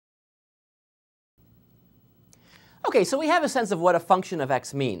Okay, so we have a sense of what a function of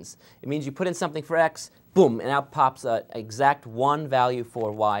x means. It means you put in something for x, boom, and out pops an exact one value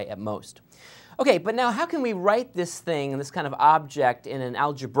for y at most. Okay, but now how can we write this thing, this kind of object, in an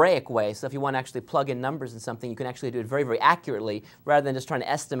algebraic way? So if you want to actually plug in numbers in something, you can actually do it very, very accurately rather than just trying to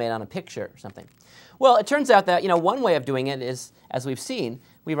estimate on a picture or something. Well, it turns out that one way of doing it is, as we've seen,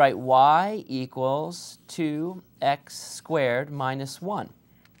 we write y equals 2x squared minus 1.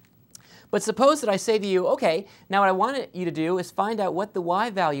 But suppose that I say to you, okay, now what I want you to do is find out what the y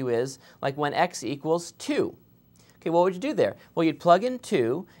value is, like when x equals 2. Okay, what would you do there? Well, you'd plug in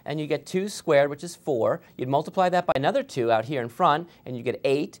 2, and you get 2 squared, which is 4. You'd multiply that by another 2 out here in front, and you get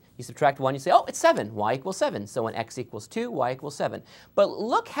 8. You subtract 1, you say, oh, it's 7. Y equals 7. So when x equals 2, y equals 7. But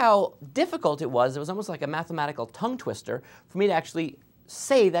look how difficult it was. It was almost like a mathematical tongue twister for me to actually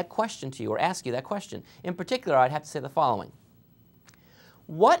say that question to you or ask you that question. In particular, I'd have to say the following.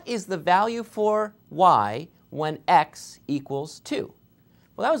 What is the value for y when x equals 2?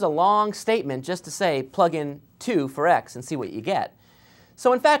 Well, that was a long statement just to say plug in 2 for x and see what you get.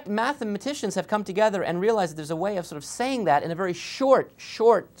 So in fact, mathematicians have come together and realized that there's a way of sort of saying that in a very short,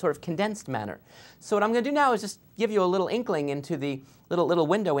 sort of condensed manner. So what I'm going to do now is just give you a little inkling into the little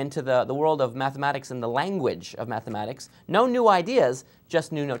window into the world of mathematics and the language of mathematics. No new ideas,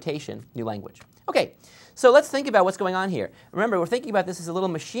 just new notation, new language. Okay, so let's think about what's going on here. Remember, we're thinking about this as a little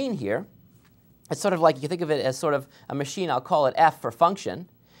machine here. It's sort of like, you can think of it as sort of a machine, I'll call it f for function.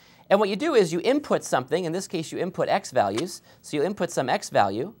 And what you do is you input something. In this case, you input x values. So you input some x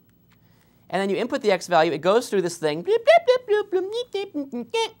value. And then you input the x value. It goes through this thing.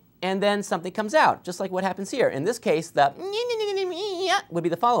 And then something comes out, just like what happens here. In this case, the would be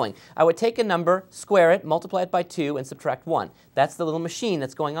the following. I would take a number, square it, multiply it by 2, and subtract 1. That's the little machine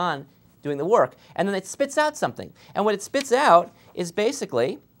that's going on doing the work. And then it spits out something. And what it spits out is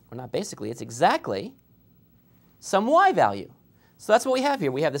basically, or not basically, it's exactly some y value. So that's what we have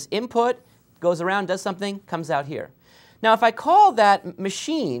here. We have this input, goes around, does something, comes out here. Now if I call that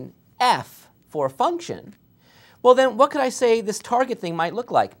machine f for a function, well then what could I say this target thing might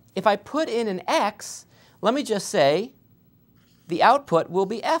look like? If I put in an x, let me just say the output will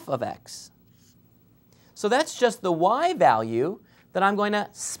be f of x. So that's just the y value that I'm going to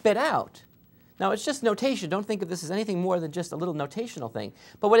spit out. Now it's just notation. Don't think of this as anything more than just a little notational thing.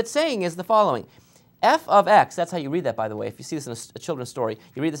 But what it's saying is the following. F of x, that's how you read that, by the way. If you see this in a children's story,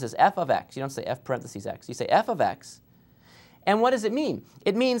 you read this as f of x. You don't say f parentheses x. You say f of x. And what does it mean?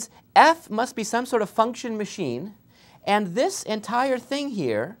 It means f must be some sort of function machine, and this entire thing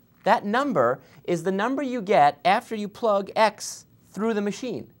here, that number, is the number you get after you plug x through the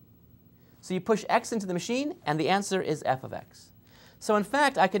machine. So you push x into the machine, and the answer is f of x. So in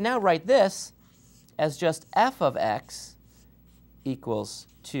fact, I can now write this as just f of x equals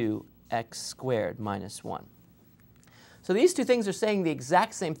 2x squared minus 1. So these two things are saying the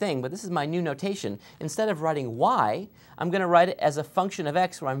exact same thing, but this is my new notation. Instead of writing y, I'm going to write it as a function of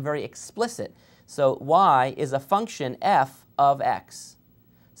x where I'm very explicit. So y is a function f of x.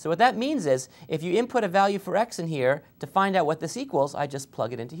 So what that means is if you input a value for x in here to find out what this equals, I just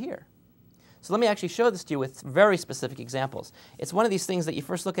plug it into here. So let me actually show this to you with very specific examples. It's one of these things that you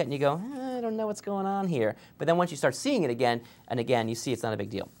first look at and you go, I don't know what's going on here. But then once you start seeing it again and again, you see it's not a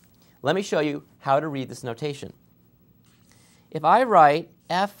big deal. Let me show you how to read this notation. If I write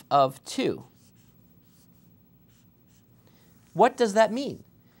f of 2, what does that mean?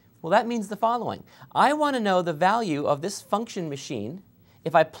 Well, that means the following. I want to know the value of this function machine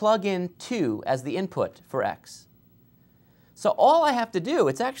if I plug in 2 as the input for x. So all I have to do,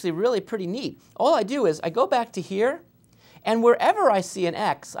 it's actually really pretty neat. All I do is I go back to here, and wherever I see an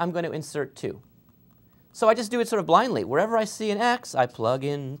x, I'm going to insert 2. So I just do it sort of blindly. Wherever I see an x, I plug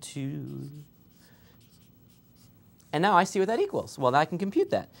in 2. And now I see what that equals. Well, now I can compute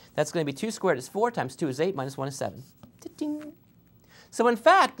that. That's going to be 2 squared is 4 times 2 is 8 minus 1 is 7. Ta-ding. So in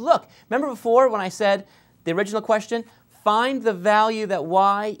fact, look, remember before when I said the original question, find the value that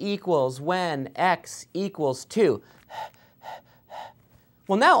y equals when x equals 2.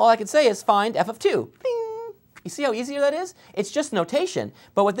 Well, now all I can say is find f of 2. Bing. You see how easy that is? It's just notation.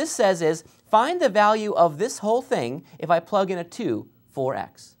 But what this says is find the value of this whole thing if I plug in a 2 for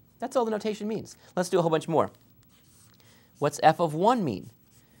x. That's all the notation means. Let's do a whole bunch more. What's f of 1 mean?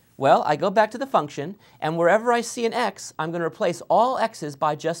 Well, I go back to the function, and wherever I see an x, I'm going to replace all x's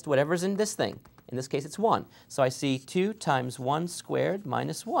by just whatever's in this thing. In this case, it's 1. So I see 2 times 1 squared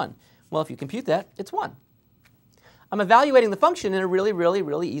minus 1. Well, if you compute that, it's 1. I'm evaluating the function in a really, really,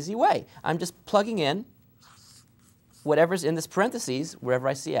 really easy way. I'm just plugging in whatever's in this parentheses wherever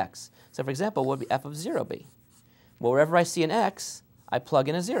I see x. So for example, what would be f of 0 be? Well, wherever I see an x, I plug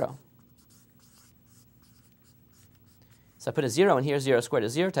in a 0. So I put a 0 in here. 0 squared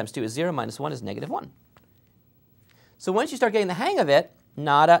is 0 times 2 is 0 minus 1 is negative 1. So once you start getting the hang of it,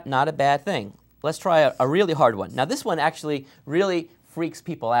 not a bad thing. Let's try a really hard one. Now this one actually really freaks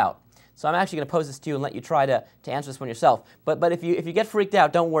people out. So I'm actually going to pose this to you and let you try to answer this one yourself. But if you get freaked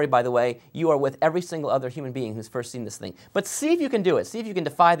out, don't worry, by the way. You are with every single other human being who's first seen this thing. But see if you can do it. See if you can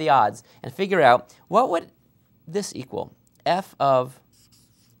defy the odds and figure out what would this equal? F of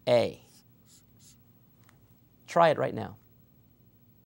A. Try it right now.